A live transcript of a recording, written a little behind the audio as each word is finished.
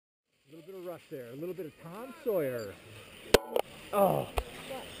rush there. A little bit of Tom Sawyer. Oh.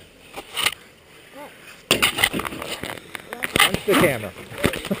 Crunch the camera.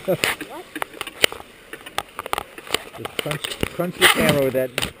 Just crunch the camera with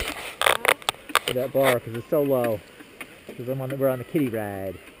that bar because it's so low. Because we're on the kiddie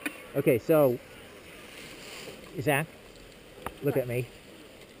ride. Okay, so Zach, look at me.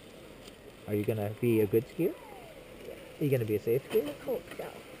 Are you gonna be a good skier? Are you gonna be a safe skier? I hope so.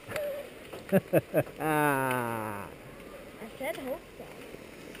 I said hope so.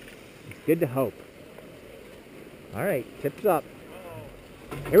 It's good to hope. All right, tips up.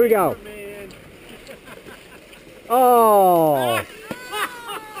 Here we go. Oh!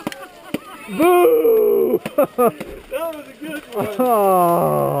 Boo! That was a good one.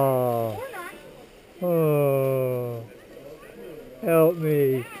 Oh! Oh! Help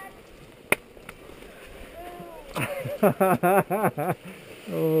me!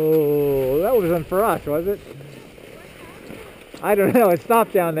 Oh, that wasn't for us, was it? I don't know. It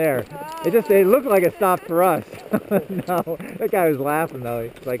stopped down there. It looked like it stopped for us. No, that guy was laughing though.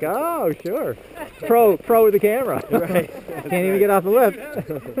 He's like, "Oh, sure, pro with the camera." Right. Can't even get off the lip.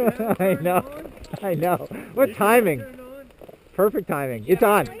 I know. What timing? Perfect timing. It's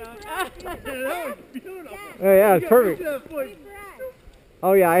on. Oh yeah, it's perfect.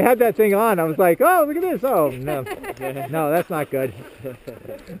 Oh yeah, I had that thing on. I was like, "Oh, look at this." Oh no, no, that's not good.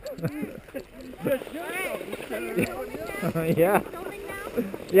 Yeah.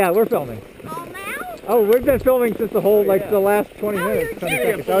 Yeah, we're filming. Oh, now? Oh, we've been filming since the whole, like, the last 20 minutes, 20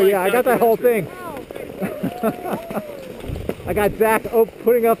 seconds. Oh, yeah, I got that whole thing. I got Zach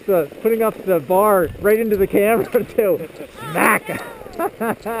putting up the bar right into the camera, too. Smack!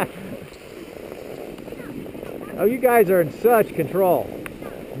 Oh, you guys are in such control.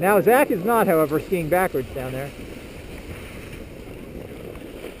 Now, Zach is not, however, skiing backwards down there.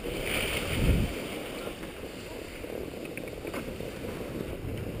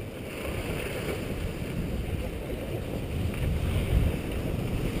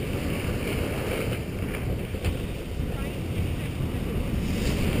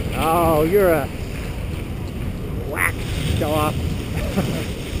 Oh, you're a whack show off.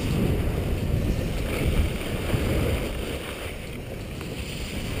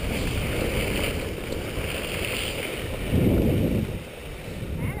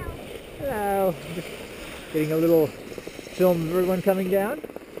 Hello. Just getting a little film of everyone coming down.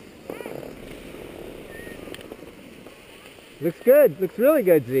 Looks good. Looks really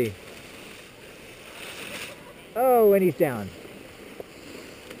good, Z. Oh, and he's down.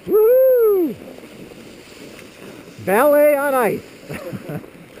 Woo! Ballet on ice.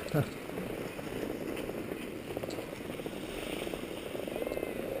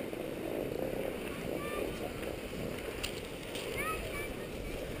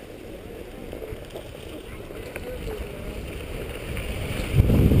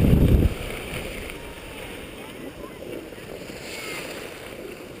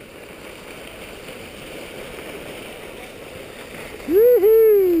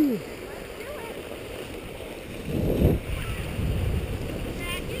 Woohoo!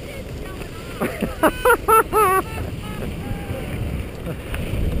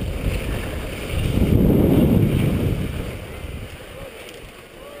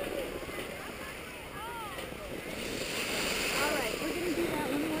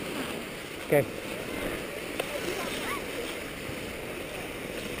 Okay.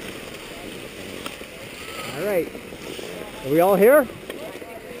 All right. Are we all here?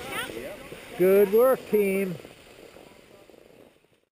 Good work, team.